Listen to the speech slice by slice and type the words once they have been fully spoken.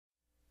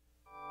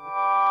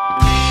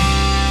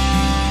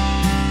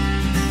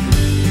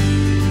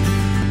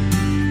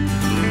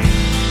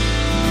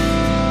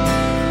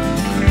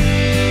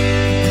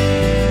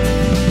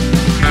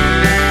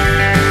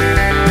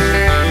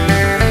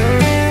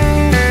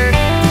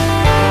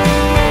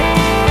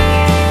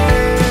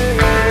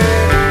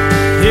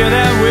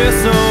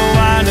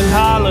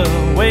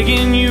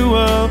waking you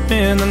up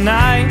in the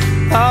night.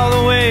 All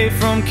the way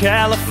from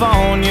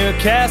California,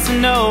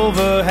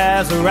 Casanova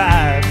has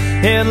arrived.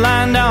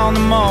 Headlined on the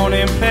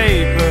morning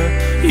paper,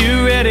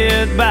 you read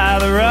it by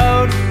the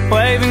road,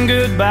 waving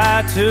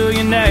goodbye to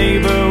your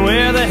neighbor.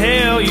 Where the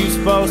hell you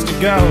supposed to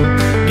go?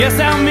 Guess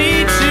I'll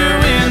meet you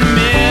in the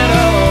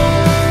middle.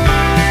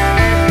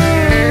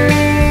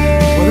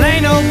 Well,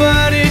 ain't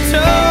nobody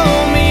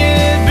told me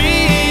it'd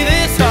be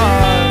this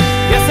hard.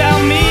 Guess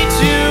I'll meet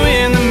you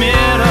in the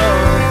middle.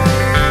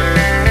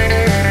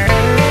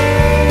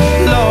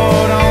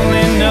 Lord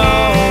only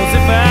knows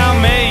if I'll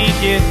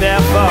make it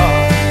that far.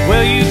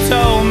 Well, you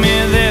told me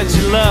that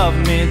you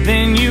loved me,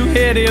 then you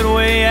headed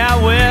way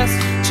out west,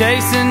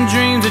 chasing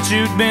dreams that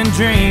you'd been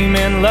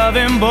dreaming,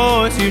 loving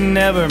boys you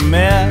never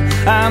met.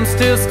 I'm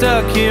still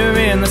stuck here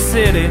in the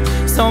city,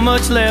 so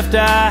much left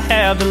I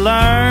have to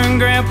learn.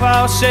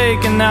 Grandpa's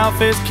shaking off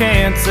his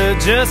cancer,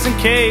 just in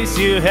case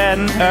you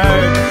hadn't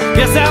heard.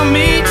 Guess I'll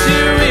meet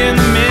you in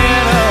the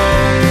middle.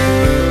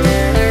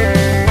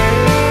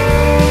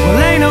 Well,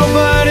 ain't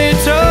nobody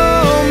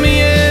told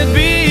me it'd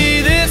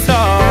be this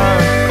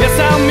hard. Guess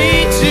I'll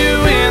meet you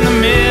in the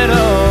middle.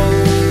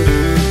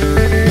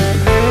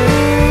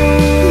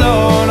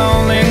 Lord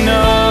only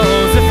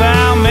knows if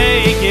I'll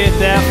make it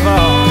that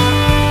far.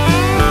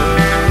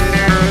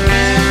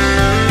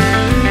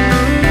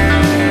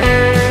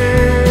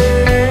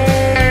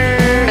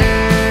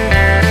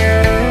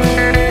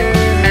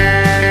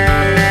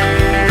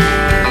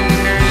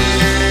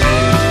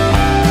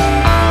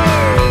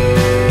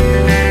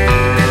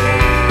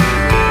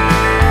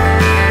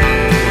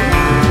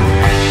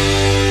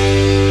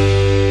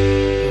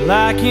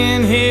 I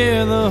can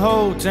hear the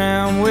whole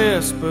town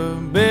whisper,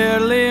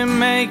 barely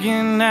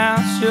making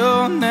out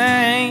your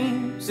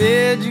name.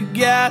 Said you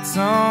got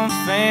some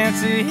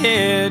fancy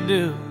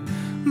hairdo,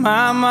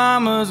 my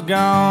mama's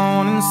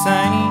gone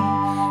insane.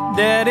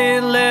 Daddy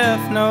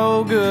left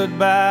no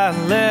goodbye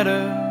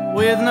letter,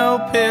 with no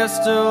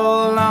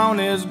pistol on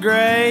his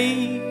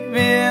grave.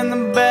 In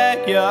the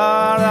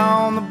backyard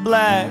on the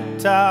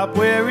blacktop,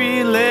 where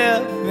he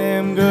left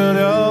them good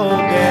old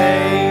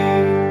days.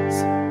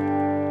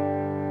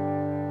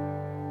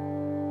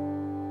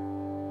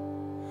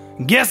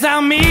 Guess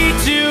I'll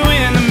meet you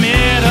in the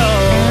middle.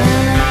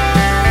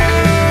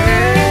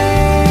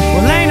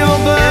 Well, ain't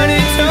nobody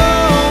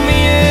told me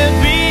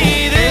it'd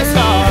be this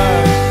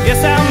hard.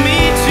 Guess I'll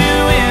meet you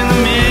in the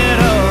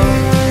middle.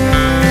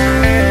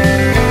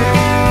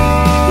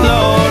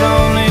 Lord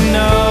only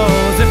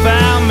knows if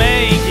I'll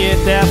make it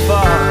that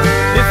far.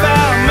 If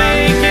I'll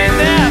make it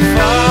that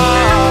far.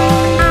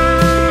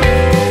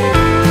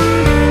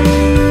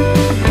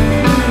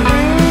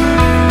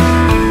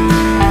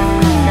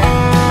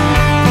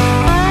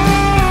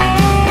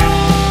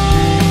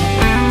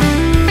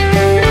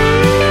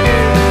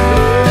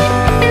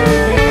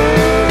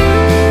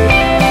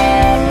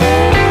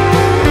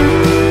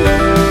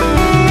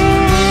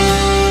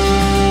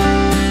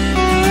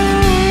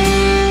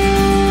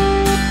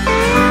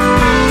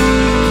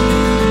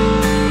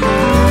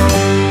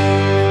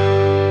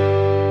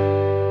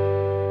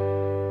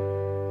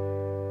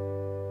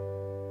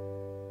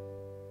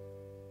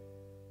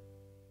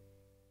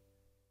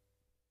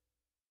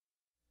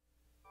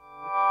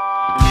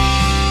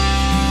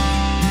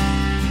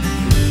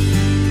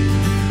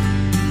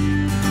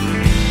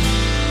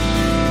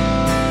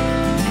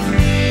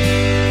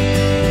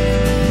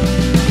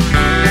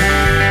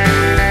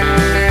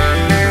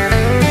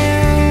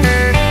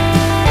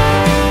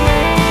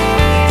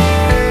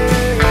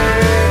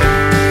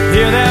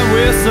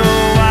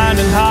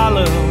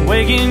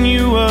 Waking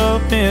you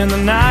up in the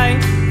night.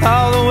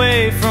 All the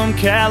way from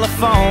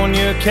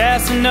California,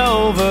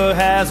 Casanova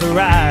has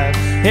arrived.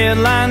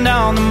 Headlined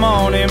on the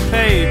morning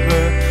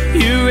paper,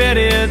 you read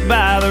it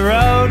by the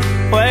road,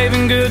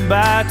 waving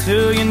goodbye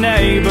to your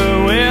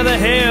neighbor. Where the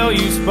hell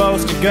you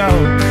supposed to go?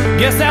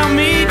 Guess I'll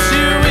meet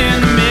you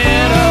in the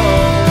middle.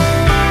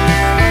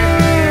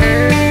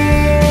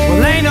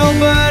 Well, ain't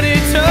nobody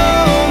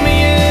told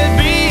me it'd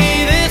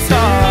be this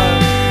hard.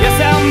 Guess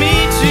I'll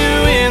meet you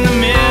in the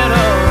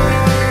middle.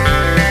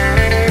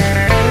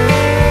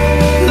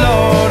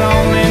 Lord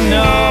only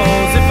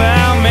knows if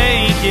I'll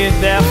make it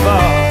that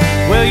far.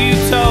 Well, you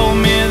told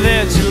me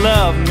that you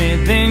loved me,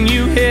 then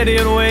you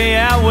headed way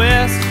out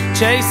west,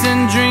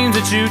 chasing dreams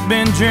that you'd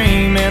been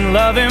dreaming,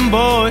 loving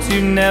boys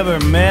you never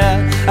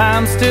met.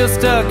 I'm still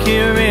stuck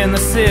here in the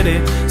city,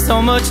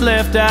 so much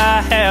left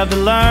I have to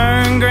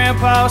learn.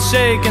 Grandpa's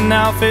shaking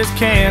off his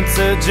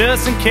cancer,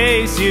 just in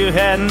case you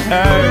hadn't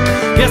heard.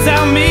 Guess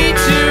I'll meet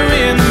you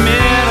in the middle.